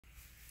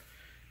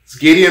It's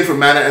Gideon from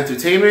Manna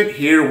Entertainment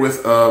here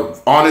with an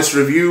honest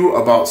review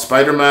about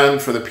Spider-Man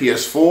for the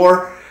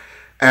PS4.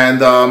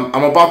 And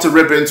I'm about to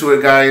rip into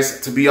it,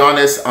 guys. To be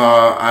honest,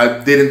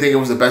 I didn't think it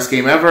was the best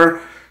game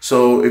ever.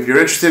 So if you're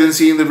interested in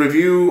seeing the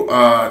review,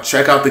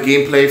 check out the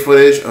gameplay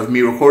footage of me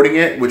recording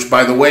it. Which,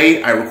 by the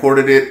way, I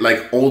recorded it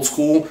like old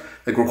school,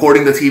 like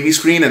recording the TV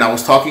screen, and I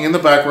was talking in the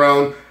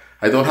background.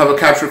 I don't have a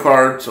capture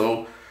card,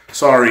 so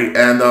sorry.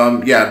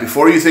 And yeah,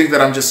 before you think that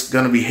I'm just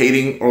gonna be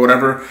hating or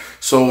whatever,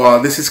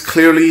 so this is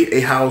clearly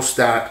a house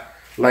that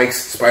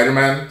likes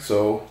Spider-Man.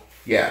 So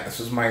yeah, this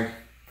was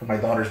for my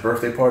daughter's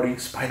birthday party.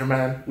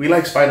 Spider-Man, we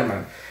like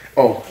Spider-Man.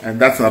 Oh, and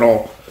that's not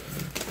all.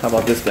 How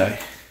about this guy?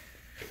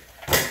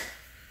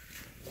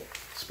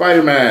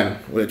 Spider-Man,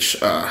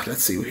 which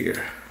let's see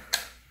here.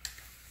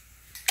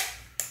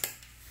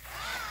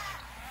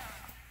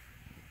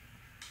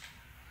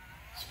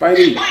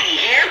 Spidey. Spidey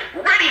here,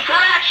 ready for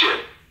action.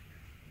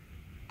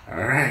 All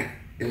right,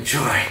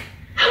 enjoy.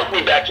 Help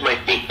me back to my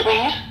feet,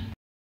 please.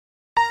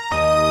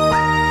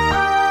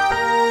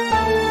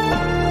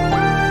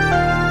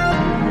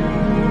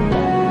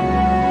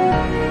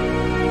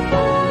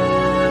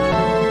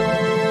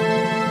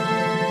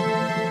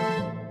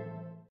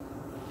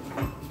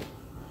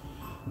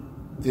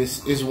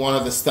 This is one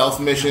of the stealth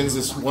missions.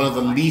 It's one of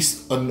the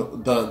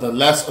the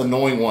less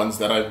annoying ones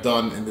that I've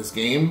done in this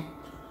game.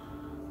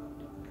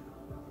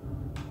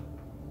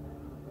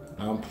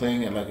 I'm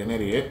playing it like an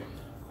idiot,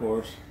 of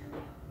course.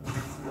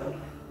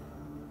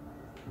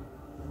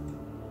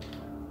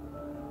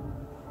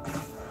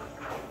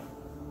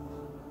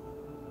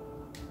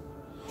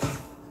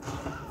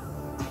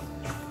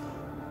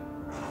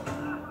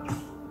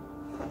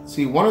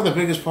 See, one of the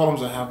biggest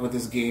problems I have with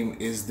this game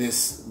is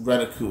this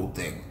reticule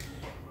thing.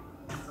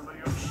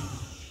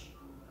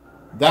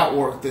 That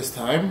worked this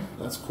time.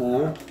 That's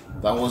cool.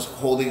 That was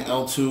holding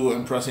L2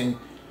 and pressing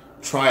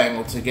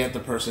triangle to get the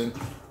person.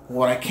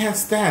 What I can't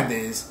stand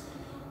is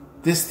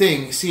this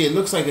thing. See, it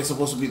looks like it's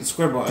supposed to be the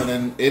square button,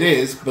 and it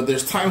is, but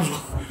there's times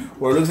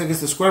where it looks like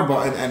it's the square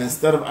button, and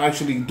instead of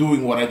actually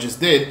doing what I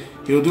just did,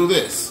 he'll do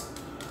this.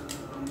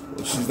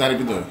 Which he's not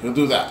even doing. He'll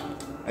do that.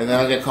 And then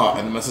I'll get caught,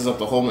 and it messes up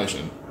the whole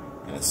mission.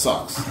 And it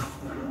sucks.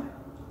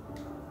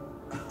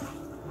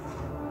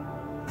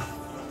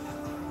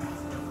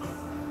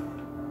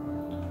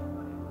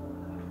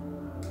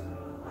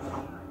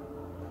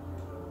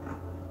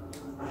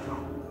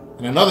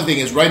 And another thing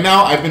is, right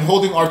now, I've been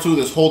holding R2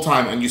 this whole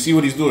time, and you see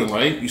what he's doing,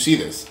 right? You see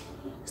this.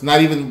 He's not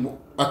even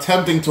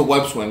attempting to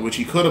web swing, which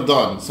he could have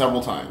done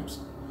several times.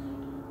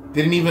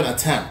 Didn't even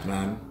attempt,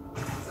 man.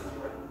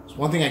 It's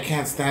one thing I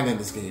can't stand in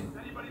this game.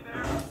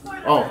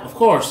 Oh, of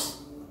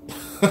course.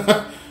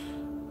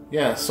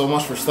 Yeah, so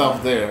much for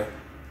stuff there.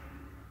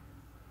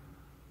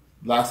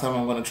 Last time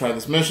I'm going to try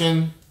this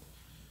mission.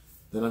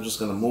 Then I'm just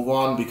going to move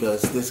on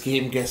because this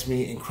game gets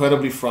me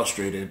incredibly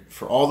frustrated.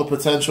 For all the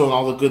potential and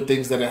all the good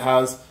things that it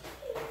has,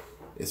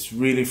 it's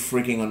really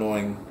freaking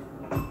annoying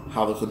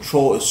how the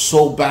control is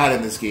so bad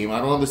in this game. I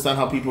don't understand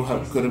how people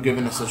could have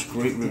given it such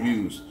great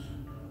reviews.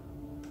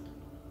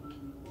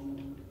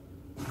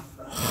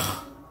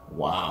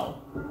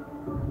 Wow.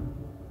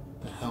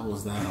 The hell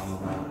was that all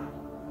about?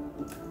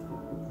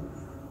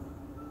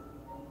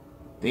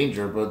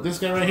 Danger, but this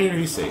guy right here,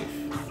 he's safe.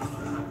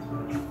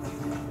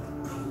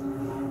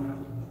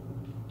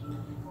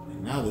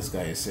 And now this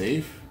guy is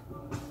safe.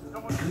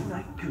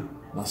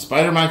 Now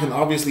Spider-Man can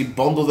obviously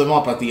bundle them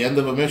up at the end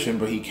of a mission,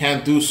 but he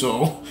can't do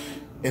so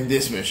in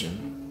this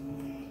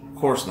mission.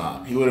 Of course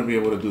not. He wouldn't be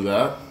able to do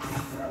that.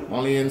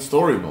 Only in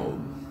story mode.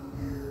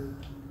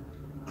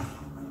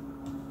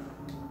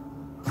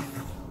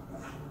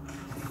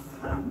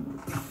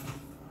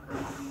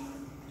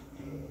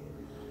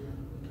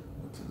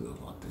 What to do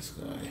about this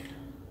guy?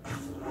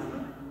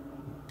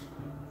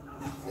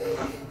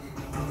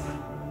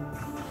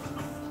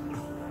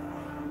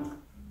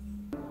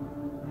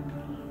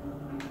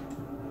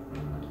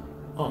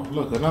 Oh,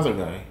 look, another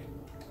guy.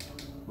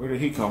 Where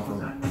did he come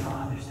from?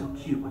 Oh, they're so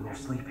cute when they're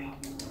sleeping.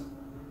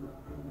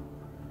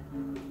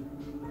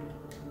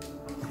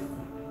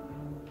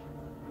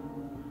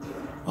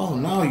 Oh,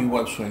 now you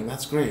web swing.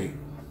 That's great.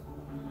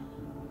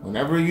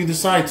 Whenever you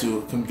decide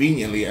to,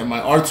 conveniently. And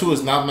my R2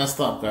 is not messed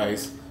up,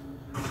 guys.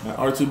 My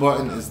R2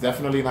 button is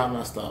definitely not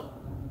messed up.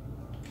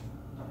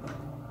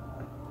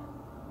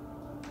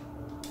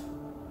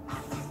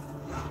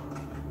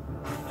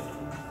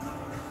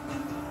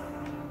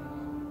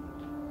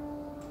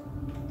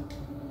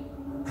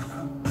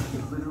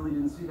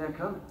 That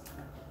coming.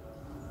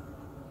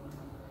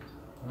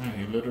 Man,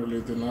 he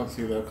literally did not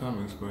see that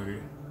coming,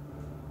 Spidey.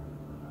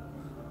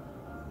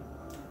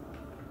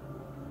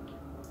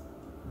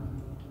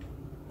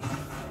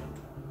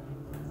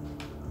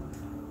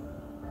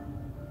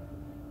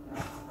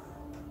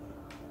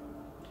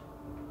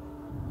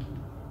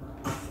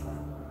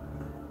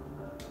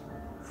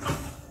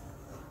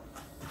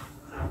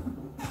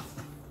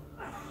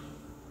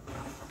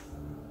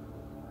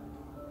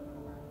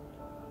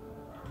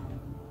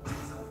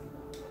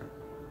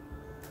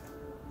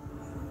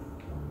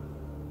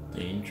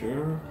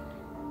 Danger.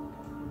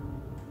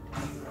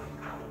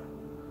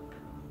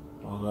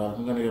 god,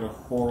 I'm gonna get a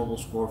horrible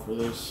score for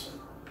this.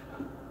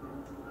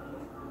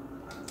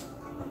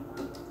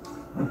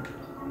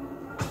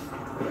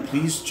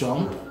 Please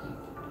jump.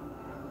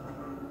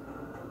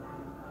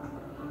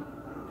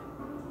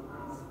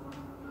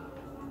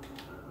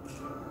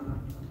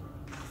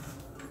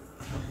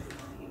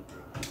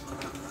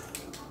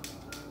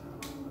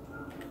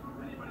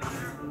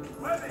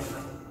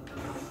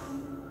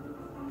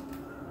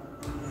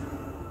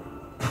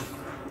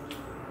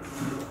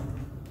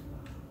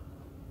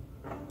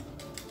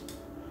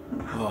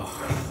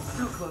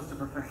 So close to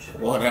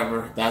perfection.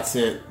 Whatever, that's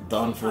it.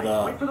 Done for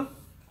the...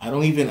 I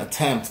don't even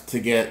attempt to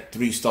get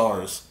 3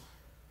 stars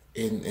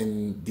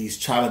in these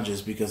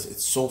challenges because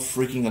it's so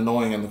freaking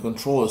annoying and the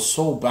control is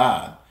so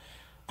bad.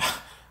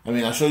 I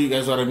mean, I'll show you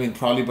guys what I mean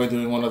probably by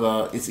doing one of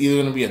the... It's either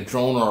going to be a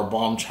drone or a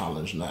bomb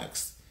challenge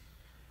next.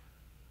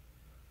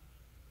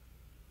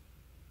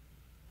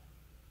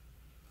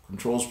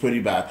 Control's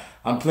pretty bad.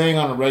 I'm playing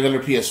on a regular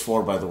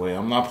PS4, by the way.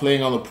 I'm not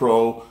playing on the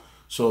Pro,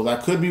 so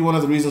that could be one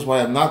of the reasons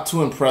why I'm not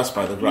too impressed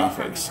by the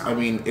graphics. I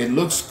mean, it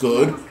looks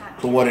good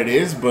for what it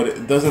is, but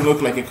it doesn't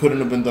look like it couldn't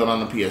have been done on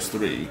the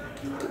PS3.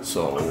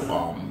 So,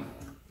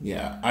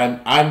 yeah,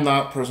 I'm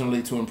not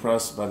personally too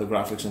impressed by the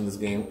graphics in this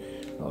game.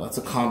 Oh, that's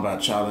a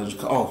combat challenge.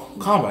 Oh,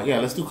 combat. Yeah,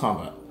 let's do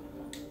combat.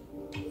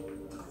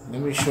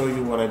 Let me show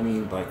you what I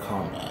mean by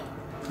combat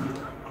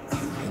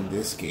in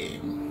this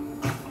game.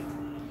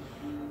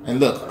 And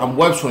look, I'm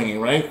web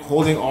swinging, right?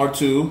 Holding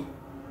R2.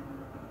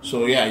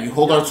 So yeah, you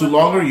hold R2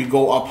 longer, you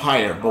go up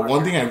higher. But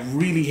one thing I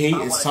really hate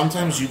is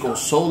sometimes you go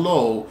so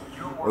low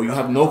or you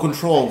have no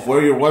control of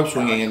where you're web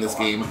swinging in this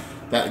game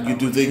that you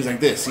do things like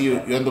this. See, you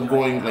end up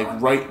going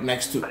like right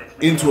next to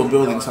into a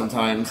building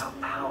sometimes,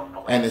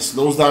 and it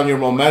slows down your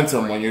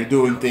momentum when you're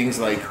doing things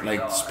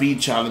like speed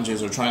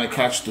challenges or trying to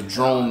catch the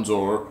drones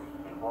or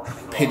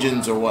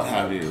pigeons or what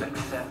have you.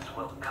 Success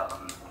will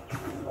come,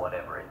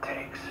 whatever it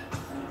takes.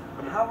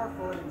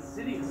 Powerful and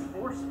insidious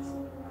forces.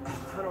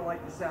 I don't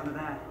like the sound of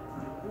that.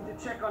 Need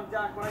to check on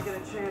Doc when I get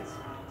a chance.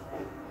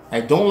 I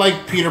don't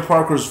like Peter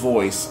Parker's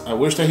voice. I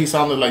wish that he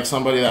sounded like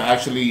somebody that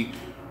actually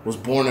was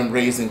born and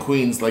raised in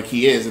Queens like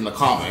he is in the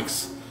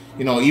comics.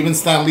 You know, even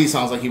Stan Lee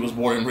sounds like he was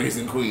born and raised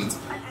in Queens.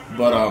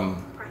 But,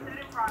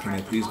 can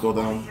I please go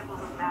down?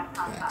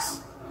 Thanks.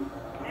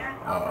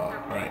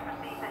 Right.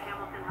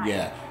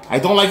 Yeah. I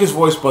don't like his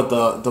voice, but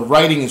the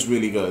writing is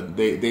really good.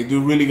 They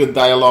do really good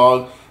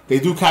dialogue. They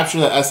do capture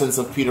the essence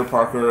of Peter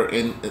Parker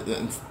in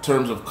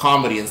terms of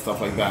comedy and stuff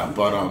like that.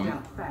 But,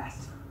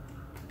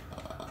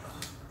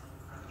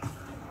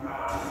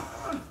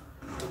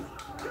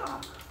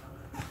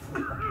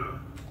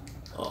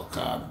 oh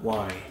god,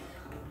 why?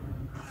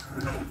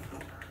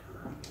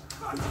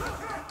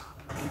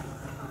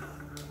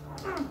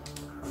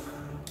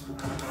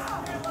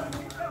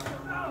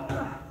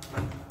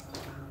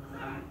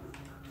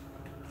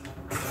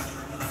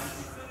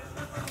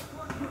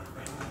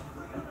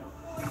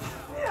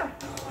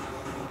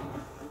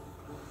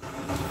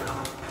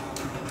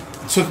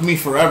 It took me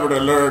forever to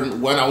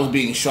learn when I was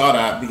being shot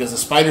at because the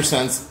spider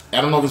sense,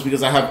 I don't know if it's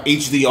because I have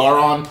HDR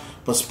on,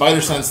 but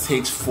spider sense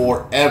takes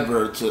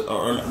forever to,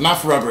 or not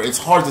forever, it's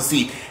hard to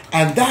see.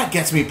 And that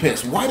gets me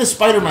pissed. Why does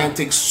Spider-Man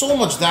take so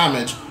much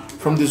damage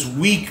from this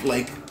weak,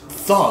 like,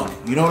 thug?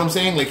 You know what I'm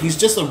saying? Like, he's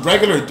just a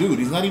regular dude.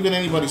 He's not even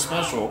anybody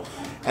special.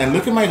 And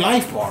look at my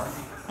life bar.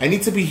 I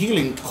need to be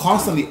healing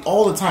constantly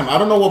all the time. I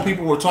don't know what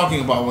people were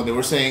talking about when they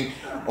were saying,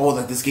 oh,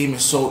 that this game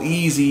is so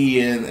easy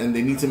and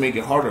they need to make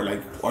it harder.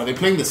 Like, are they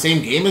playing the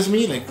same game as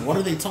me? Like, what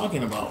are they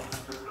talking about?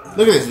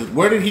 Look at this.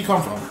 Where did he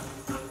come from?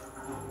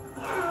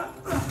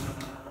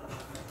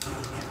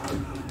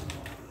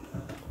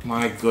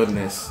 My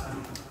goodness.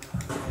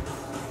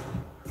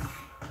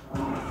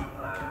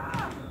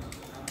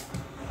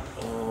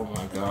 Oh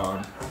my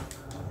god.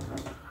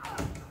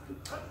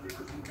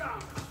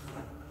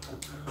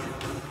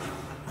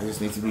 I just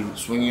need to be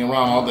swinging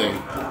around all day.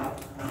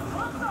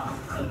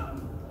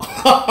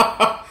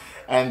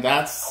 And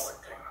that's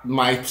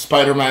my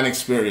Spider-Man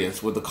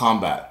experience with the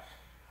combat.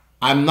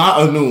 I'm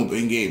not a noob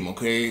in game,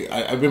 okay?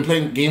 I've been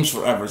playing games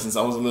forever since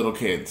I was a little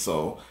kid,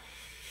 so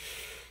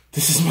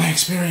this is my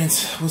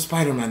experience with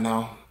Spider-Man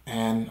now.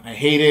 And I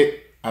hate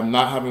it. I'm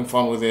not having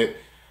fun with it.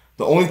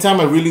 The only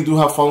time I really do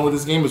have fun with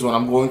this game is when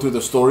I'm going through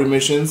the story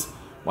missions,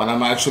 when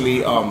I'm actually,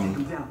 you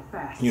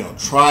know,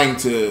 trying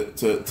to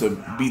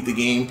beat the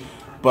game.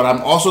 But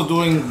I'm also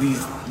doing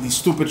these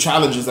stupid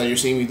challenges that you're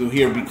seeing me do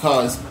here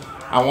because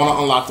I want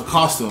to unlock the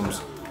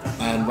costumes.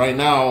 And right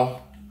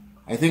now,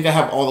 I think I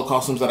have all the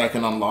costumes that I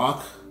can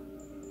unlock.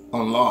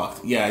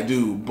 Unlocked. Yeah, I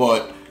do.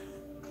 But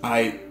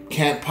I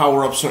can't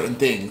power up certain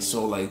things.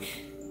 So, like,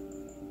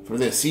 for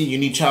this, see, you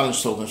need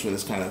challenge tokens for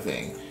this kind of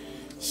thing.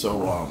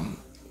 So,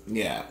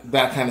 yeah,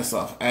 that kind of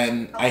stuff.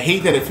 And I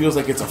hate that it feels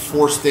like it's a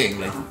forced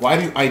thing. Like,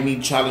 why do I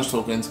need challenge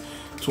tokens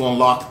to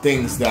unlock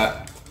things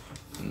that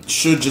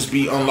should just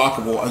be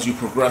unlockable as you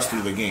progress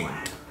through the game?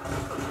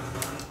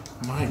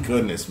 My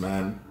goodness,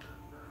 man.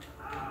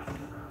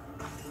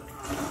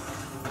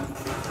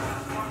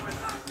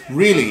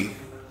 Really?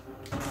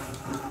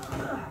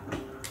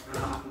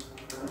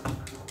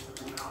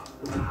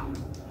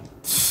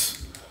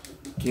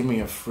 Give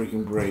me a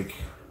freaking break.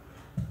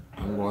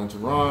 I'm going to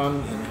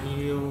run and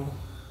heal.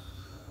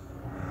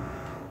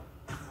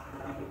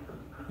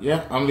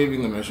 Yeah, I'm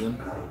leaving the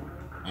mission.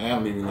 I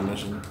am leaving the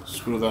mission.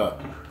 Screw that.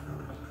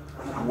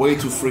 Way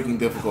too freaking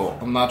difficult.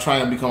 I'm not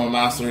trying to become a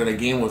master at a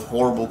game with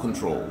horrible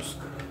controls.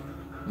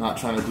 Not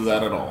trying to do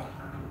that at all.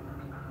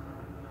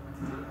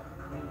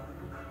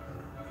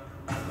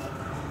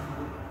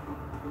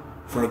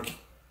 For a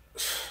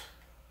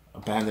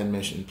abandoned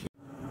mission, please.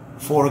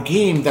 For a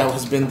game that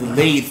has been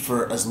delayed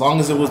for as long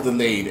as it was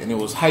delayed, and it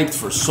was hyped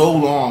for so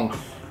long,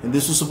 and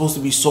this was supposed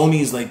to be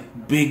Sony's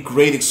like big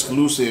great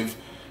exclusive,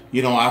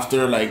 you know,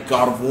 after like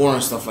God of War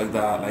and stuff like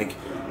that. Like,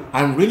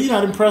 I'm really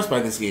not impressed by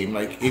this game.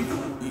 Like,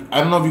 I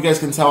don't know if you guys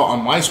can tell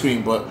on my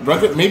screen, but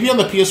maybe on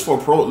the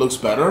PS4 Pro it looks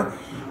better,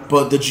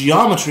 but the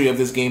geometry of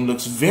this game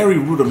looks very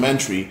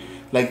rudimentary.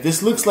 Like,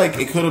 this looks like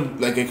it could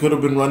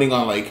have been running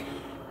on like,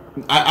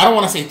 I don't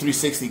want to say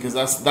 360 because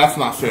that's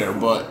not fair,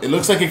 but it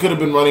looks like it could have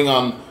been running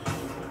on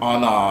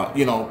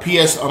you know,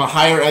 on a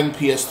higher end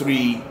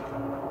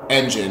PS3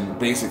 engine.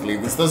 Basically,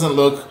 this doesn't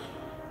look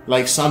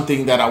like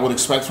something that I would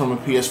expect from a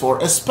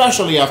PS4,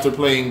 especially after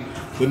playing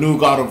the new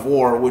God of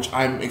War, which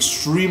I'm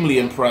extremely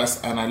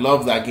impressed, and I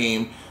love that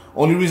game.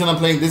 Only reason I'm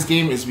playing this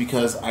game is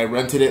because I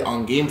rented it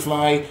on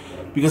GameFly,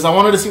 because I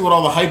wanted to see what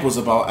all the hype was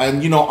about.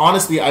 And, you know,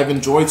 honestly, I've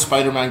enjoyed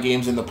Spider-Man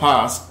games in the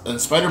past,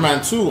 and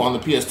Spider-Man 2 on the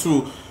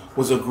PS2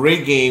 was a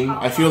great game.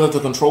 I feel that the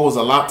control was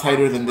a lot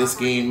tighter than this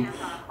game.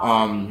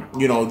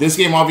 You know, this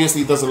game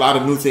obviously does a lot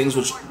of new things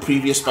which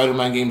previous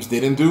Spider-Man games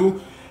didn't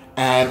do.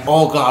 And,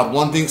 oh god,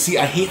 one thing, see,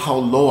 I hate how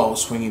low I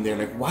was swinging there.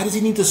 Like, why does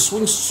he need to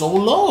swing so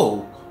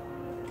low?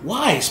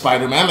 Why,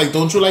 Spider-Man? Like,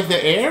 don't you like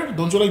the air?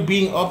 Don't you like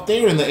being up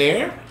there in the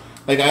air?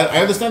 Like, I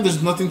understand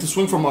there's nothing to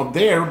swing from up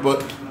there,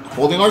 but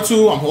holding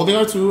R2, I'm holding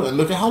R2, and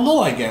look at how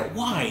low I get.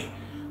 Why?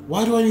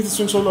 Why do I need to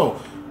swing so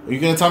low? Are you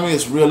going to tell me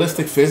it's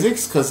realistic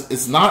physics? Because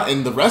it's not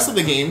in the rest of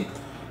the game.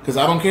 Because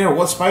I don't care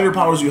what spider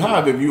powers you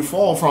have. If you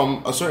fall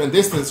from a certain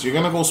distance, you're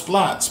going to go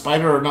splat,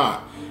 spider or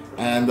not.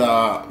 And,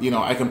 you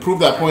know, I can prove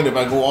that point if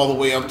I go all the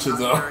way up to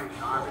the...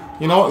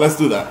 You know what? Let's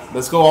do that.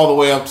 Let's go all the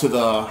way up to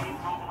the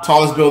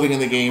tallest building in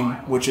the game,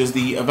 which is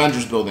the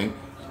Avengers building.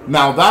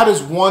 Now, that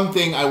is one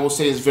thing I will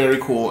say is very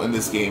cool in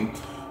this game.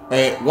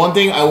 One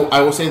thing I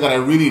will say that I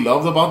really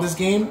loved about this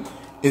game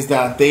is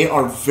that they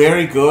are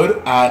very good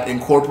at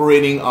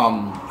incorporating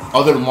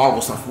other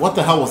Marvel stuff. What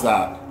the hell was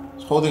that? I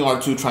was holding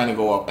R2 trying to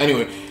go up.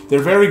 Anyway, they're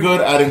very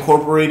good at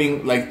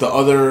incorporating like the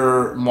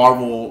other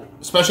Marvel,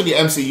 especially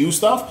MCU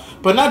stuff,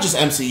 but not just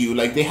MCU.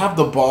 Like, they have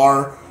the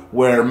bar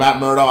where Matt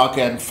Murdock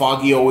and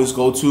Foggy always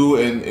go to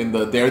in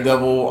the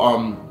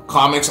Daredevil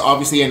comics,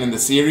 obviously, and in the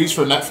series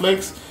for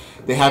Netflix.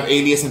 They have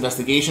Alias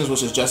Investigations,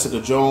 which is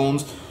Jessica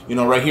Jones. You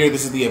know, right here,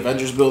 this is the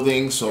Avengers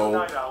building,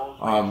 so...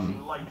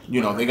 you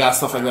know, they got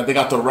stuff like that. They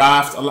got the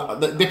raft.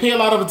 They pay a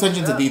lot of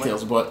attention to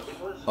details, but...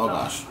 Oh,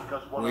 gosh.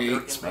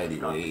 Wait, Spidey,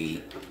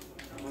 wait.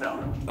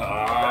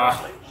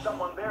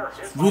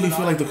 Really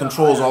feel like the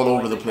controls all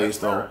over the place,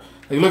 though.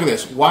 Like, look at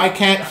this. Why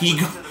can't he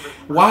go...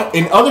 Why?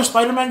 In other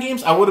Spider-Man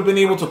games, I would have been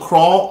able to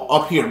crawl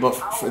up here, but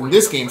in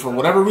this game, for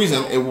whatever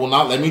reason, it will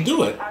not let me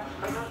do it.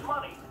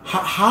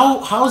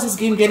 How is this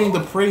game getting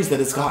the praise that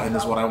it's gotten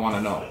is what I want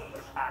to know.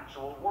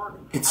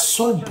 It's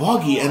so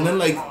buggy, and then,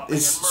 like,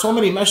 so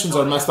many missions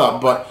are messed up,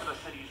 but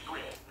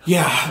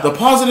yeah, the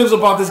positives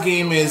about this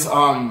game is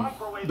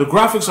the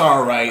graphics are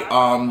alright.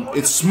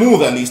 It's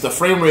smooth, at least. The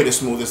frame rate is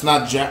smooth. It's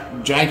not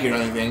janky or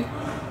anything.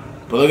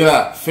 But look at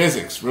that.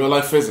 Physics. Real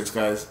life physics,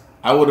 guys.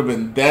 I would have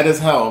been dead as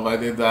hell if I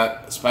did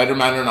that,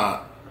 Spider-Man or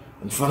not,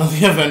 in front of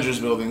the Avengers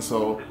building.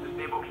 So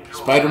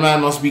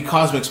Spider-Man must be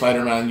Cosmic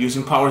Spider-Man,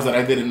 using powers that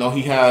I didn't know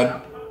he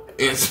had.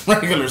 It's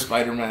regular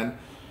Spider-Man.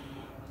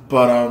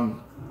 But,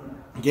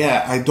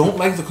 yeah, I don't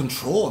like the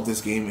control of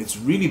this game. It's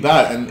really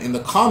bad. And in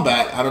the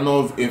combat, I don't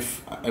know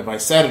if I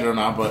said it or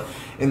not, but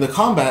in the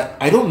combat,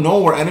 I don't know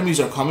where enemies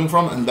are coming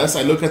from unless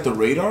I look at the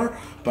radar.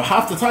 But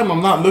half the time,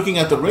 I'm not looking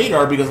at the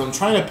radar because I'm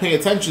trying to pay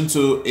attention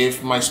to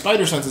if my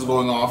spider sense is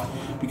going off,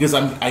 because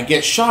I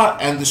get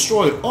shot and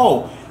destroyed.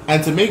 Oh,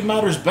 and to make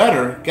matters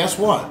better, guess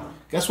what?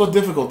 Guess what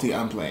difficulty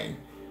I'm playing?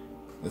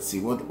 Let's see.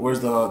 Where's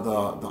the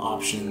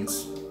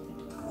options?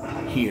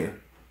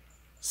 Here.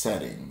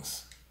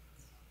 Settings.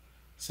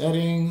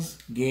 Settings,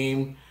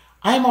 game.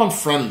 I am on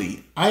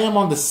friendly. I am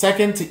on the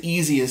second to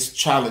easiest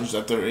challenge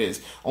that there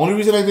is. Only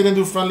reason I didn't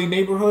do friendly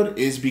neighborhood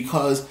is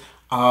because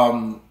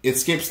it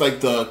skips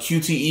like the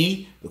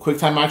QTE, the quick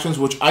time actions,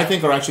 which I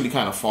think are actually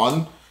kind of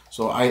fun.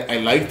 So I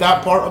like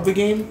that part of the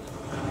game.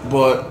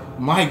 But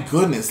my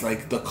goodness,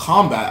 like the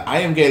combat, I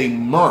am getting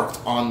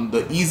murked on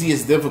the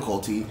easiest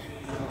difficulty.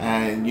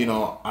 And, you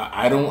know,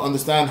 I don't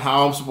understand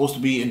how I'm supposed to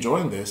be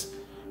enjoying this.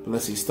 But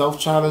let's see, stealth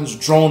challenge,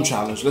 drone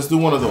challenge. Let's do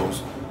one of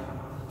those.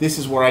 This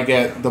is where I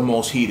get the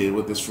most heated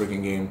with this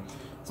freaking game.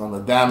 It's on the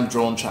damn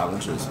drone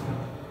challenges.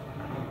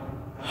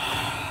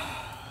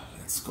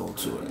 Let's go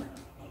to it.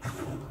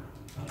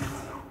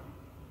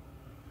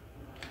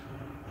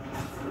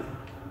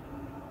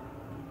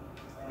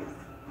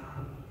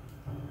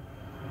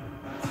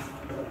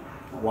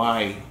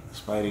 Why,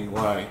 Spidey?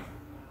 Why?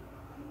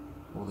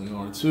 Holding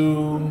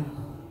R2.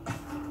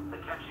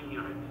 Attention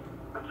units.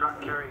 A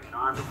truck carrying an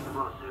armed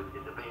explosive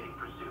is evading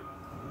pursuit.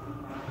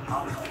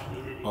 Officers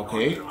needed in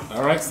Okay, order to-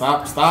 alright,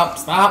 stop.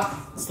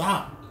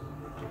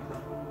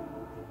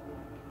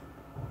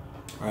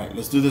 Alright,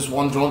 let's do this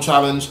one drone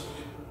challenge.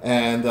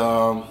 And,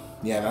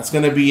 yeah, that's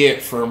gonna be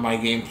it for my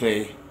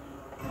gameplay.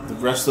 The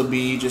rest will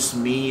be just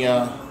me,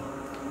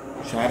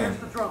 chatting.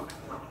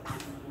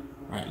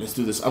 Alright, let's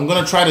do this. I'm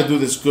gonna try to do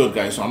this good,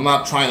 guys, so I'm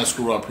not trying to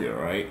screw up here,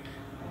 alright?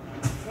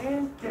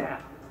 And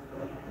down.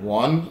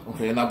 1.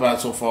 Okay, not bad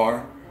so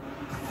far.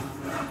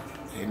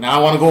 Okay, now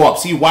I want to go up.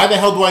 See, why the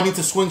hell do I need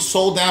to swing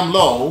so damn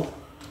low?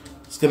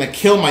 It's gonna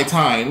kill my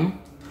time.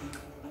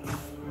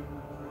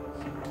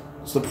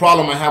 It's the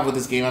problem I have with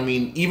this game. I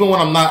mean, even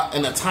when I'm not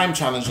in a time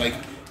challenge, like,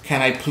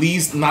 can I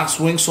please not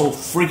swing so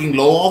freaking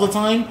low all the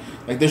time?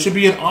 Like, there should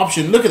be an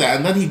option. Look at that.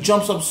 And then he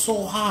jumps up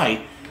so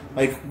high.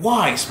 Like,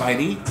 why,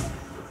 Spidey?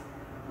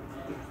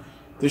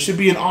 There should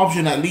be an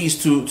option at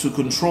least to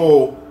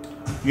control,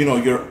 you know,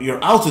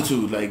 your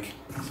altitude. Like,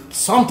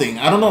 something.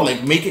 I don't know.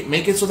 Like, make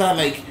it so that,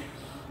 like,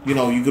 you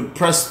know, you could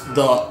press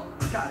up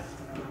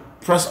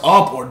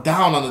or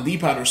down on the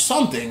D-pad or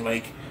something.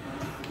 Like,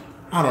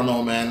 I don't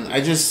know, man.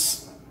 I just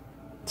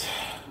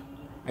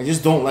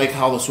don't like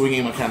how the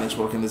swinging mechanics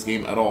work in this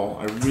game at all.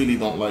 I really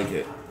don't like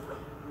it.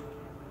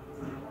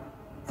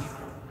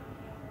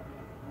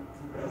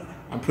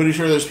 I'm pretty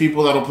sure there's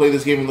people that'll play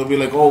this game and they'll be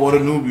like, oh, what a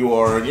noob you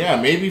are. And yeah,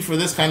 maybe for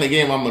this kind of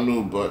game I'm a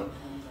noob, but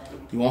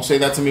you won't say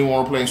that to me when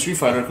we're playing Street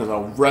Fighter because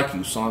I'll wreck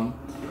you, son.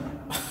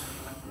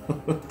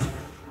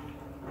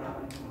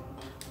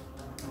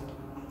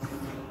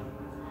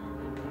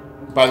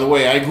 By the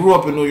way, I grew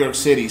up in New York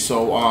City,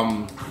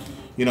 so,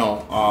 you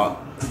know,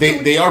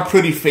 they are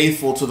pretty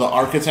faithful to the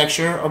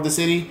architecture of the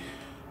city.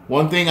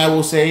 One thing I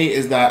will say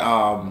is that,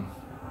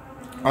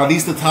 at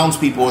least the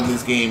townspeople in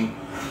this game,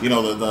 you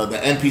know, the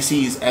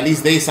NPCs, at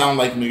least they sound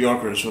like New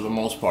Yorkers for the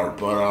most part.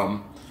 But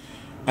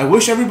I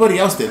wish everybody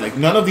else did. Like,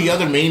 none of the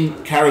other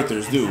main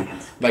characters do.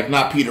 Like,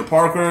 not Peter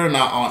Parker,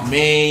 not Aunt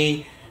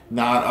May,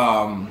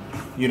 not,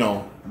 you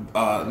know,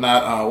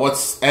 not,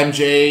 what's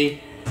MJ.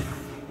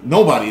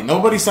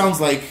 Nobody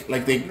sounds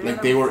like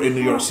they were in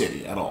New York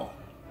City at all.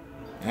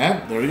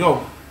 And there we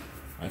go.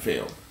 I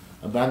failed.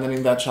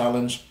 Abandoning that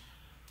challenge.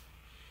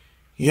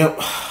 Yep,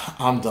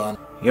 I'm done.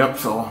 Yep,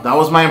 so that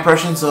was my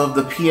impressions of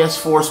the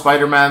PS4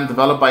 Spider-Man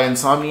developed by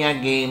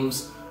Insomniac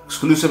Games,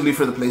 exclusively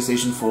for the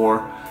PlayStation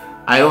 4.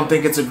 I don't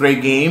think it's a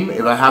great game.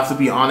 If I have to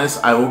be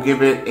honest, I will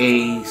give it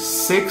a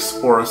 6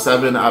 or a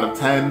 7 out of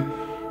 10,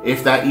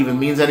 if that even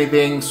means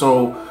anything.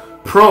 So,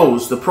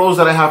 the pros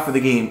that I have for the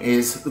game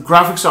is the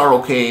graphics are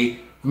okay,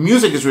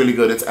 music is really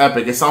good, it's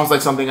epic, it sounds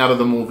like something out of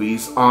the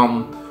movies.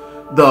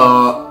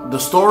 The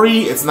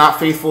story, it's not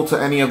faithful to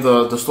any of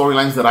the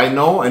storylines that I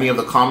know, any of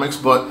the comics,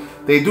 but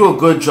they do a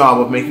good job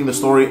of making the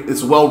story.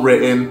 It's well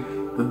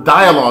written. The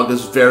dialogue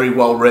is very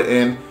well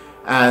written.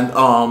 And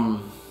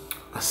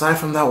aside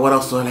from that, what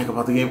else do I like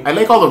about the game? I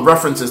like all the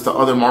references to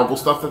other Marvel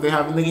stuff that they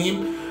have in the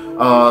game.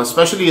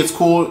 Especially it's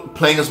cool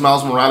playing as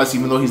Miles Morales,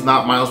 even though he's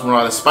not Miles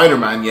Morales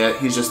Spider-Man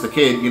yet. He's just a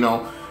kid, you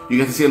know. You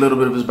get to see a little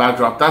bit of his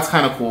backdrop. That's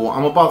kind of cool.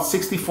 I'm about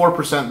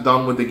 64%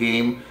 done with the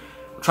game.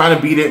 Trying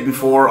to beat it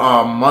before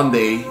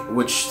Monday,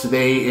 which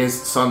today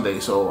is Sunday,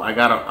 so I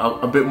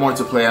got a bit more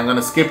to play. I'm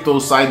gonna skip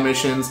those side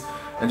missions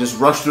and just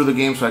rush through the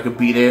game so I could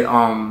beat it.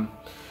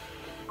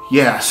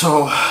 Yeah,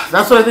 so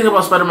that's what I think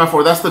about Spider-Man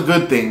 4. That's the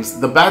good things.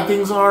 The bad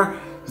things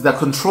is that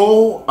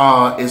control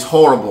is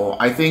horrible.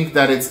 I think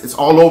that it's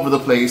all over the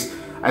place.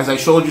 As I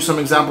showed you some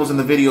examples in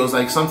the videos,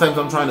 like sometimes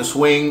I'm trying to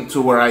swing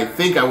to where I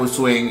think I would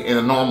swing in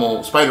a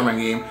normal Spider-Man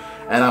game,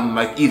 and I'm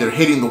like either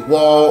hitting the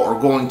wall or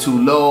going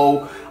too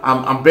low.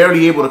 I'm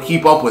barely able to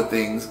keep up with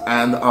things,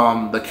 and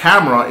the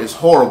camera is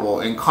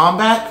horrible. In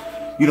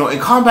combat, you know, the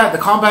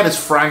combat is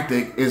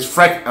frantic,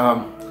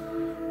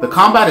 the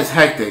combat is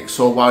hectic,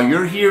 so while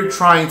you're here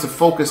trying to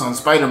focus on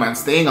Spider-Man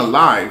staying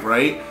alive,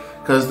 right,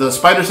 because the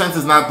spider sense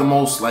is not the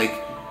most, like,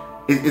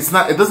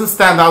 it doesn't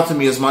stand out to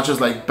me as much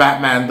as, like,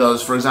 Batman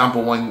does, for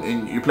example,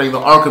 when you're playing the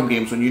Arkham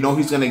games, when you know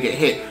he's going to get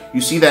hit,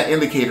 you see that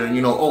indicator, and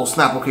you know, oh,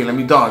 snap, okay, let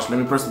me dodge, let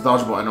me press the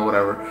dodge button or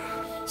whatever.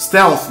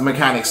 Stealth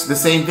mechanics, the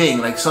same thing.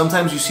 Like,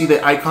 sometimes you see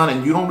the icon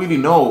and you don't really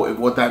know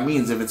what that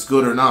means, if it's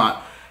good or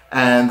not.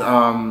 And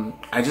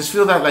I just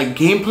feel that, like,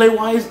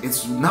 gameplay-wise,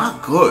 it's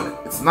not good.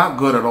 It's not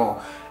good at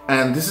all.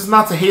 And this is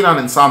not to hate on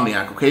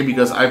Insomniac, okay?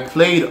 Because I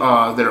played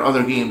their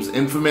other games,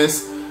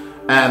 Infamous,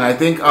 and I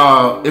think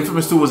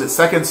Infamous 2 was its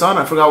Second Son.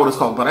 I forgot what it's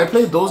called. But I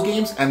played those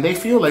games, and they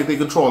feel like they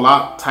control a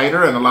lot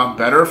tighter and a lot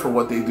better for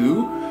what they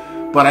do.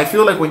 But I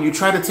feel like when you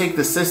try to take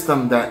the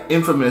system that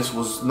Infamous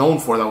was known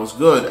for, that was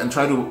good, and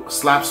try to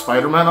slap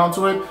Spider-Man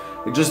onto it,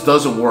 it just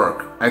doesn't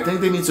work. I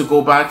think they need to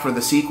go back for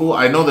the sequel.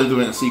 I know they're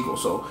doing a sequel,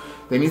 so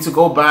they need to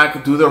go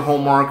back, do their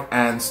homework,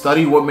 and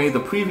study what made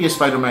the previous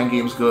Spider-Man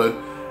games good.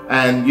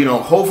 And, you know,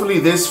 hopefully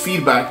this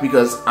feedback,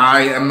 because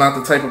I am not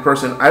the type of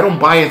person, I don't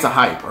buy into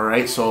hype,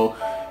 alright? So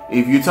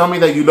if you tell me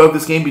that you love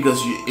this game because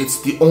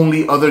it's the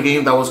only other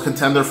game that was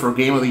contender for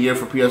Game of the Year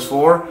for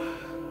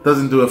PS4,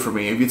 doesn't do it for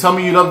me. If you tell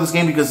me you love this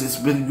game because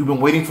you've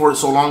been waiting for it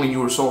so long and you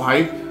were so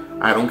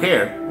hyped, I don't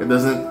care. It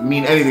doesn't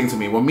mean anything to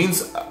me. What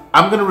means,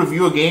 I'm gonna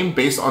review a game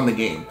based on the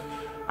game.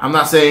 I'm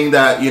not saying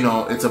that, you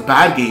know, it's a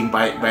bad game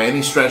by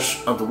any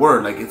stretch of the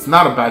word. Like, it's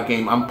not a bad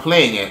game. I'm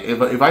playing it.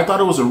 If I thought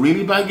it was a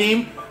really bad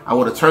game, I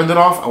would have turned it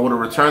off. I would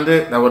have returned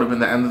it. That would have been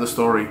the end of the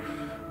story.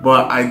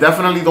 But I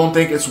definitely don't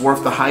think it's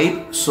worth the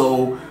hype.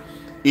 So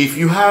if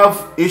you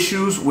have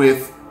issues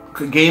with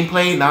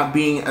gameplay not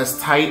being as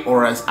tight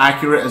or as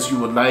accurate as you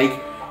would like,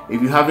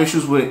 if you have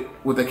issues with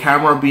the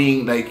camera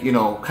being, like, you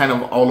know, kind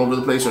of all over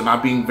the place or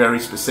not being very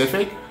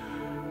specific,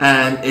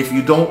 and if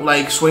you don't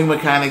like swing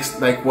mechanics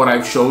like what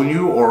I've shown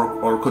you,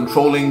 or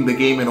controlling the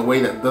game in a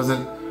way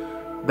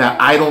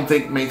that I don't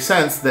think makes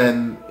sense,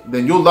 then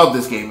you'll love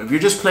this game. If you're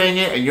just playing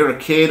it and you're a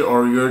kid,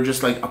 or you're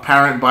just like a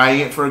parent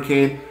buying it for a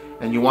kid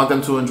and you want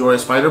them to enjoy a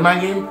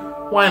Spider-Man game,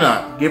 why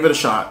not? Give it a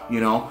shot, you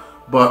know?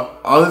 But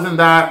other than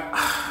that,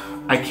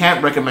 I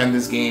can't recommend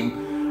this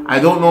game. I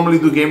don't normally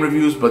do game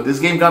reviews, but this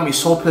game got me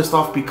so pissed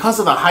off because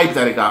of the hype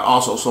that it got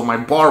also. So my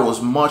bar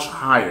was much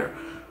higher.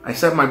 I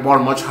set my bar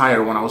much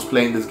higher when I was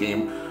playing this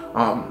game.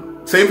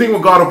 Same thing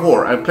with God of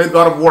War. I played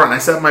God of War and I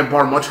set my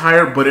bar much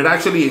higher, but it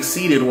actually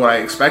exceeded what I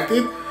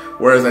expected.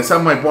 Whereas I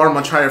set my bar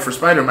much higher for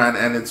Spider-Man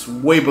and it's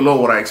way below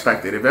what I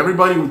expected. If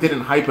everybody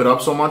didn't hype it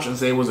up so much and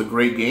say it was a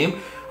great game,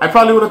 I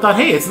probably would have thought,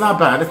 hey, it's not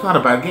bad. It's not a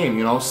bad game.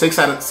 You know, 6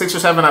 or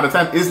 7 out of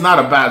 10 is not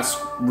a bad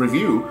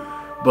review.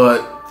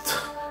 But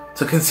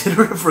to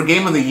consider it for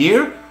Game of the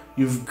Year,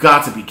 you've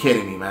got to be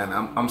kidding me, man.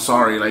 I'm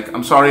sorry. Like,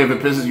 I'm sorry if it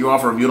pisses you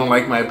off or if you don't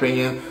like my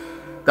opinion.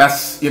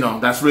 That's, you know,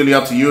 that's really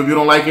up to you if you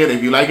don't like it.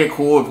 If you like it,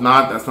 cool. If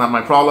not, that's not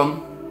my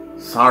problem.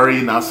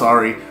 Sorry, not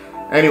sorry.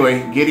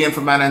 Anyway, Gideon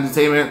from Manna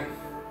Entertainment.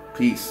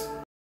 Peace.